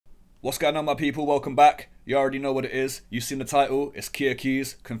What's going on, my people? Welcome back. You already know what it is. You've seen the title. It's Keeya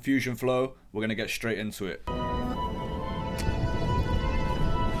Keys, Confusion Flow. We're gonna get straight into it.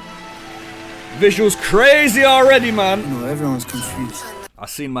 Visuals crazy already, man. No, everyone's confused. I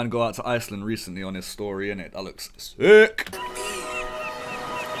seen man go out to Iceland recently on his story, innit? That looks sick.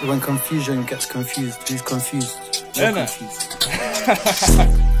 When confusion gets confused, who's confused? You're confused.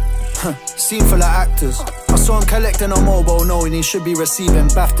 Scene full of actors. I saw him collecting a mobile knowing he should be receiving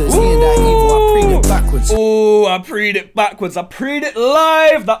BAFTAs. He ain't that evil, I preed it backwards. Ooh, I preed it backwards. I preed it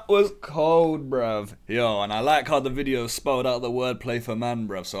live. That was cold, bruv. Yo, and I like how the video spelled out the wordplay for man,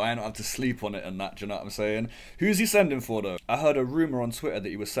 bruv, so I don't have to sleep on it and that, do you know what I'm saying? Who's he sending for, though? I heard a rumour on Twitter that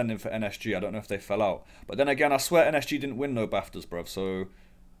he was sending for NSG. I don't know if they fell out. But then again, I swear NSG didn't win no BAFTAs, bruv, so...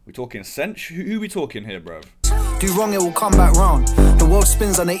 We talking Sench? Who we talking here, bruv? Do wrong, it will come back round. The world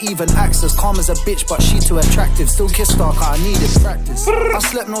spins on an even axis. Calm as a bitch, but she too attractive. Still kiss dark, I needed practice. I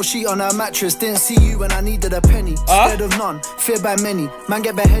slept no sheet on her mattress. Didn't see you when I needed a penny. Scared of none, feared by many. Man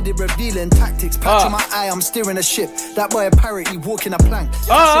get beheaded, revealing tactics. Patch on my eye, I'm steering a ship. That boy a parrot, he walking a plank.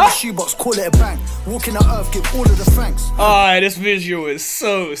 Cash in the shoebox, call it a bank. Walking the earth, give all of the thanks. This visual is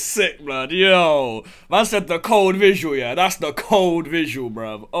so sick, blood. Yo, man said the cold visual, yeah. That's the cold visual,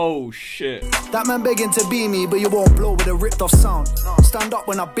 bruv. Oh shit. That man begging to be me, but you won't blow with a ripped off sound. Stand up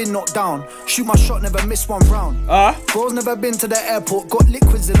when I've been knocked down. Shoot my shot, never miss one round. Bro's never been to the airport, got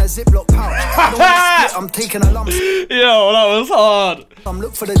liquids in a Ziploc pouch. I don't wanna spit, I'm taking a lump. Yo, that was hard. I'm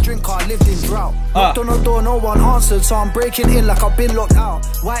look for the drink, I lived in drought. Knocked on the door, no one answered, so I'm breaking in like I've been locked out.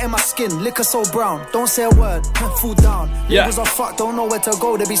 White in my skin, liquor so brown. Don't say a word, fall down. Labels are fucked, don't know where to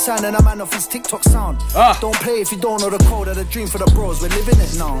go. They be signing a man off his TikTok sound. Don't play if you don't know the code of the dream for the bros. We're living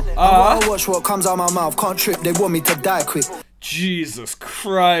it now. I wanna watch what comes out my mouth. Can't trip, they want me to die quick. Jesus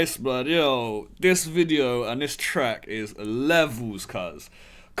Christ, blood. Yo, this video and this track is levels, cuz.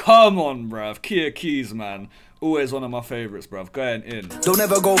 Come on, bruv. Keeya Keys, man. Always one of my favourites, bruv. Going in. Don't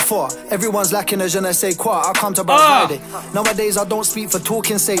ever go far. Everyone's lacking a je ne sais quoi. I come to provide it. Nowadays, I don't speak for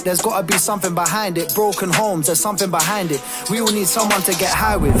talking's sake. There's gotta be something behind it. Broken homes, there's something behind it. We all need someone to get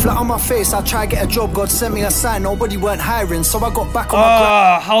high with. Flat on my face, I try get a job. God sent me a sign. Nobody weren't hiring, so I got back on my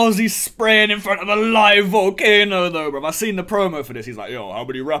grind. How's he spraying in front of a live volcano, though, bruv? I seen the promo for this. He's like, yo, how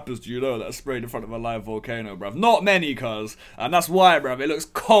many rappers do you know that sprayed in front of a live volcano, bruv? Not many, cuz. And that's why, bruv. It looks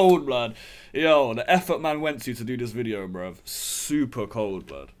cold, blood. Yo, the effort man went to do this video, bruv. Super cold,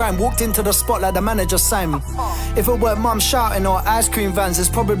 blood. Walked into the spot like the manager signed me. If it weren't mum shouting or ice cream vans, it's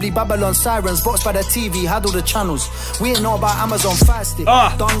probably Babylon sirens. Boxed by the TV, had all the channels. We ain't know about Amazon Fire Stick.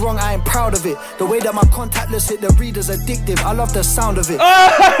 Done wrong, I ain't proud of it. The way that my contactless hit the reader's addictive. I love the sound of it.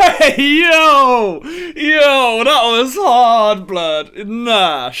 Yo, that was hard, blood.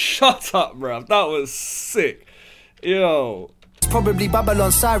 Nah, shut up, bruv. That was sick. Yo. Probably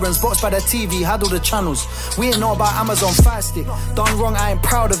Babylon sirens, boxed by the TV, had all the channels. We ain't know about Amazon Fire Stick. Done wrong, I ain't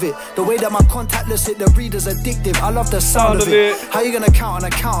proud of it. The way that my contactless hit the reader's addictive. I love the sound of it. How you gonna count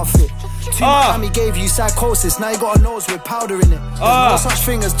on a counterfeit? Too much time he gave you psychosis. Now you got a nose with powder in it. There's no such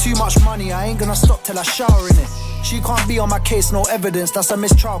thing as too much money. I ain't gonna stop till I shower in it. She can't be on my case, no evidence. That's a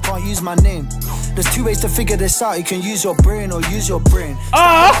mistrial, can't use my name. There's two ways to figure this out. You can use your brain or use your brain.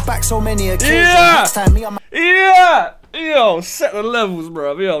 Back so many occasions. Next time me, I'm Yo, set the levels,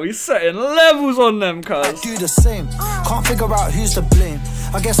 bruv. Yo, he's setting levels on them, cuz. Do the same. Can't figure out who's to blame.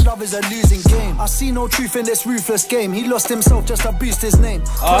 I guess love is a losing game. I see no truth in this ruthless game. He lost himself just to boost his name.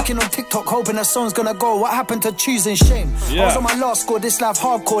 Working on TikTok, hoping the song's gonna go. What happened to choosing shame? I was on my last score, this life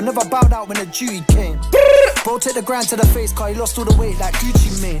hardcore. Never bowed out when the duty came. Bro, take the grind to the face, car. He lost all the weight like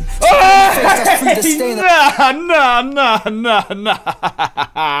Gucci Mane.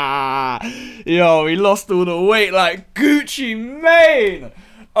 Nah. Yo, he lost all the weight like Gucci Mane.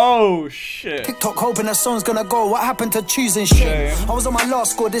 Oh shit. TikTok hoping the song's gonna go. What happened to choosing shame? I was on my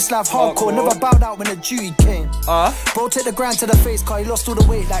last score, this life hardcore. Never bowed out when the duty came. Bro, take the grind to the face, car. He lost all the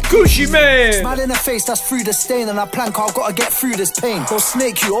weight like Gucci Mane. Smile in the face, that's through the stain. And I plan, car, I've gotta get through this pain. Go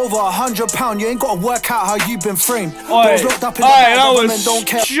snake you over £100. You ain't gotta work out how you've been framed. Bro's locked up in the that was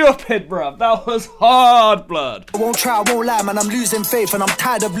stupid, bruv. That was hard, blood. I won't try, I won't lie, man. I'm losing faith. And I'm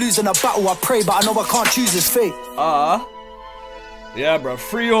tired of losing a battle. I pray, but I know I can't choose his fate. Yeah, bro.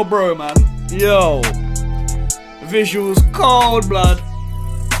 Free your bro, man. Yo. Visuals cold, blood.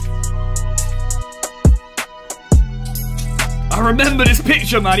 I remember this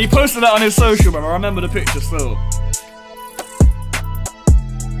picture, man. He posted that on his social, bro. I remember the picture still.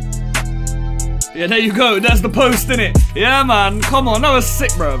 Yeah, there you go. That's the post, innit? Yeah, man. Come on. That was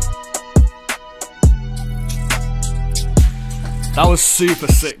sick, bro. That was super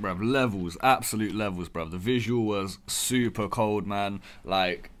sick, bruv. Levels, absolute levels, bruv. The visual was super cold, man.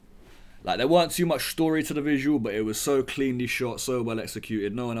 Like, Like, there weren't too much story to the visual, but it was so cleanly shot, so well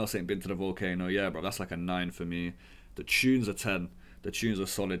executed. No one else ain't been to the volcano. Yeah, bro, that's like a 9 for me. The tunes are 10. The tunes are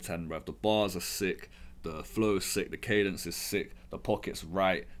solid 10, bro. The bars are sick. The flow is sick. The cadence is sick. The pocket's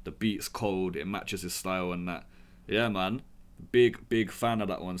right. The beat's cold. It matches his style and that. Yeah, man. Big fan of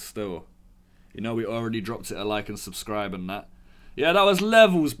that one still. You know, we already dropped it a like and subscribe and that. Yeah, that was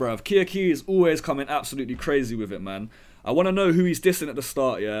levels, bruv. Keeya is always coming absolutely crazy with it, man. I want to know who he's dissing at the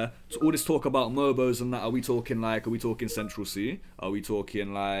start, yeah? So all this talk about Mobos and that, are we talking Central C? Are we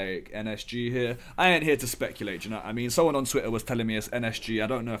talking like NSG here? I ain't here to speculate, you know what I mean? Someone on Twitter was telling me it's NSG. I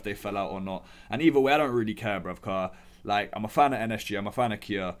don't know if they fell out or not. And either way, I don't really care, bruv, car. Like, I'm a fan of NSG, I'm a fan of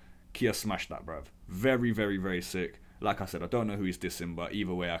Keeya. Keeya smashed that, bruv. Very, very, very sick. Like I said, I don't know who he's dissing, but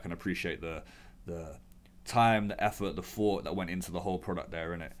either way, I can appreciate the time, the effort, the thought that went into the whole product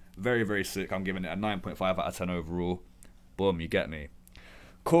there, innit? Very, very sick. I'm giving it a 9.5 out of 10 overall. Boom, you get me.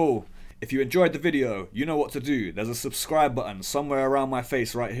 Cool. If you enjoyed the video, you know what to do. There's a subscribe button somewhere around my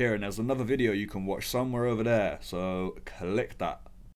face right here, and there's another video you can watch somewhere over there. So click that.